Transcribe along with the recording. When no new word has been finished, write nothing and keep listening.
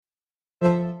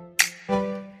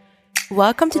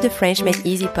Welcome to the French Made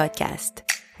Easy podcast,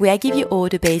 where I give you all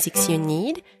the basics you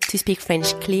need to speak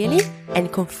French clearly and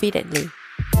confidently.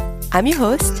 I'm your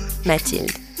host,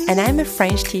 Mathilde, and I'm a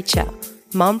French teacher,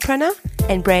 mompreneur,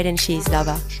 and bread and cheese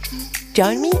lover.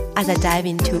 Join me as I dive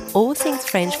into all things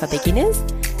French for beginners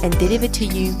and deliver to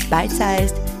you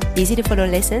bite-sized, easy-to-follow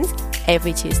lessons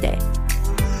every Tuesday.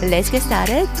 Let's get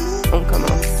started. On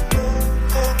commence.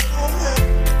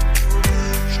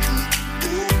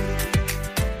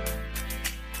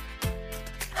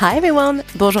 Hi everyone,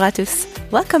 bonjour à tous.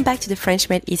 Welcome back to the French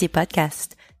Made Easy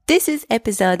podcast. This is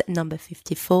episode number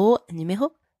 54,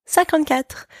 numéro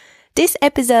 54. This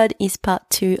episode is part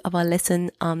 2 of our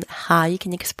lesson on how you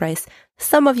can express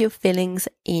some of your feelings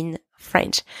in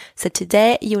French. So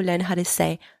today you'll learn how to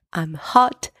say I'm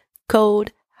hot,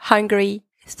 cold, hungry,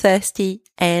 thirsty,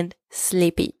 and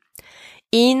sleepy.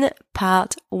 In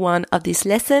part 1 of this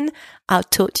lesson, I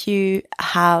taught you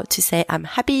how to say I'm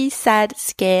happy, sad,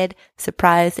 scared,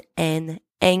 surprised, and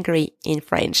angry in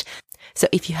French. So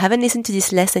if you haven't listened to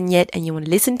this lesson yet and you want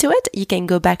to listen to it, you can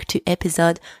go back to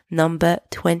episode number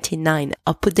 29.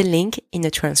 I'll put the link in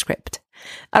the transcript.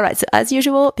 Alright, so as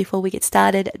usual, before we get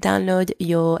started, download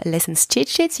your lessons cheat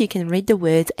sheet so you can read the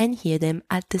words and hear them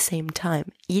at the same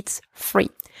time. It's free.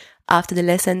 After the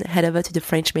lesson, head over to the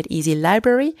French Made Easy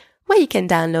library, where you can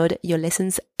download your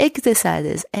lessons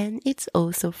exercises, and it's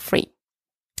also free.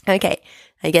 Okay,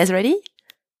 are you guys ready?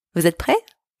 Vous êtes prêts?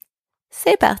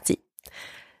 C'est parti!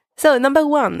 So, number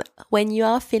 1, when you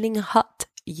are feeling hot,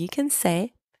 you can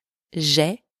say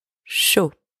j'ai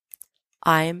chaud.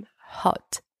 I'm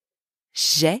hot.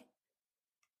 J'ai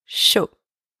chaud.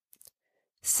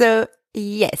 So,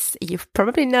 yes, you've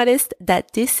probably noticed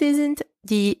that this isn't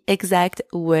the exact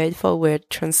word-for-word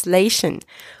translation.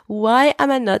 Why am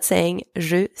I not saying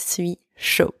je suis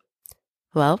chaud?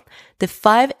 Well, the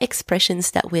 5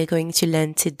 expressions that we're going to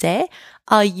learn today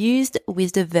are used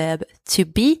with the verb to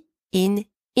be in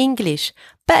English.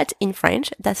 But in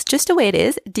French, that's just the way it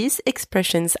is. These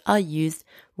expressions are used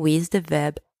with the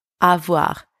verb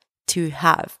avoir, to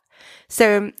have.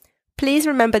 So please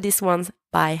remember these ones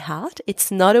by heart. It's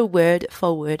not a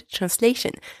word-for-word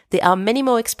translation. There are many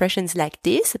more expressions like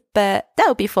this, but that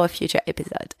will be for a future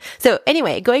episode. So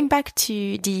anyway, going back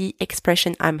to the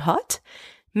expression I'm hot,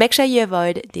 make sure you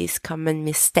avoid this common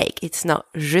mistake. It's not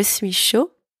je suis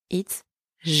chaud, it's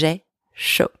j'ai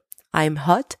chaud. I'm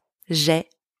hot, j'ai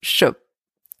chaud.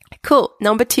 Cool.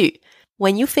 Number 2,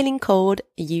 when you're feeling cold,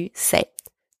 you say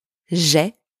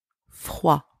j'ai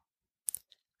froid.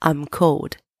 I'm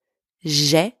cold.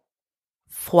 J'ai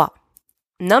froid.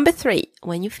 Number 3,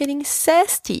 when you're feeling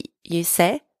thirsty, you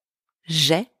say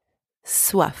j'ai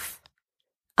soif.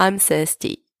 I'm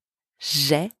thirsty.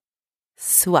 J'ai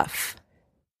soif.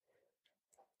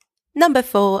 Number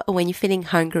 4, when you're feeling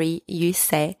hungry, you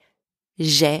say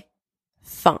j'ai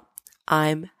faim.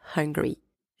 I'm hungry.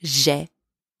 J'ai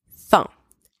faim.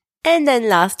 And then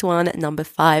last one, number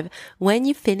 5, when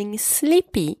you're feeling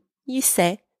sleepy, you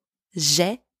say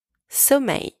j'ai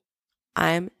sommeil.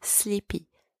 I'm sleepy.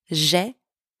 J'ai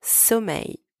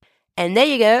sommeil. And there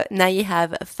you go. Now you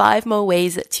have 5 more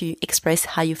ways to express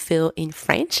how you feel in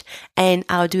French. And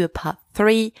I'll do a part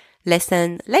 3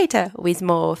 lesson later with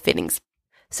more feelings.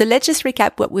 So let's just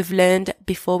recap what we've learned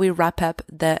before we wrap up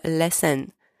the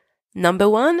lesson. Number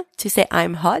 1, to say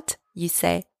I'm hot, you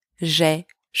say j'ai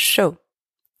chaud.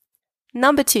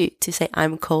 Number 2, to say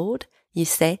I'm cold, you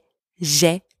say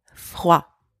j'ai froid.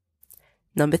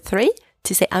 Number 3,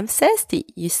 to say I'm thirsty,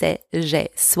 you say j'ai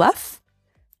soif.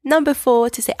 Number 4,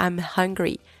 to say I'm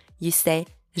hungry, you say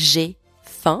j'ai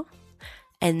faim.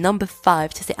 And number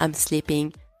 5, to say I'm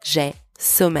sleeping, j'ai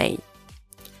sommeil.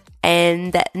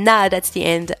 And now that's the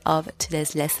end of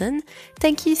today's lesson.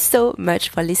 Thank you so much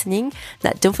for listening.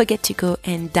 Now don't forget to go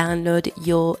and download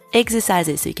your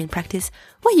exercises so you can practice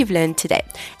what you've learned today.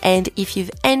 And if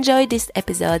you've enjoyed this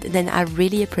episode, then I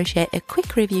really appreciate a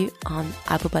quick review on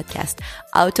Apple Podcast.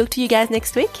 I'll talk to you guys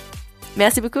next week.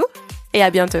 Merci beaucoup et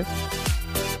à bientôt.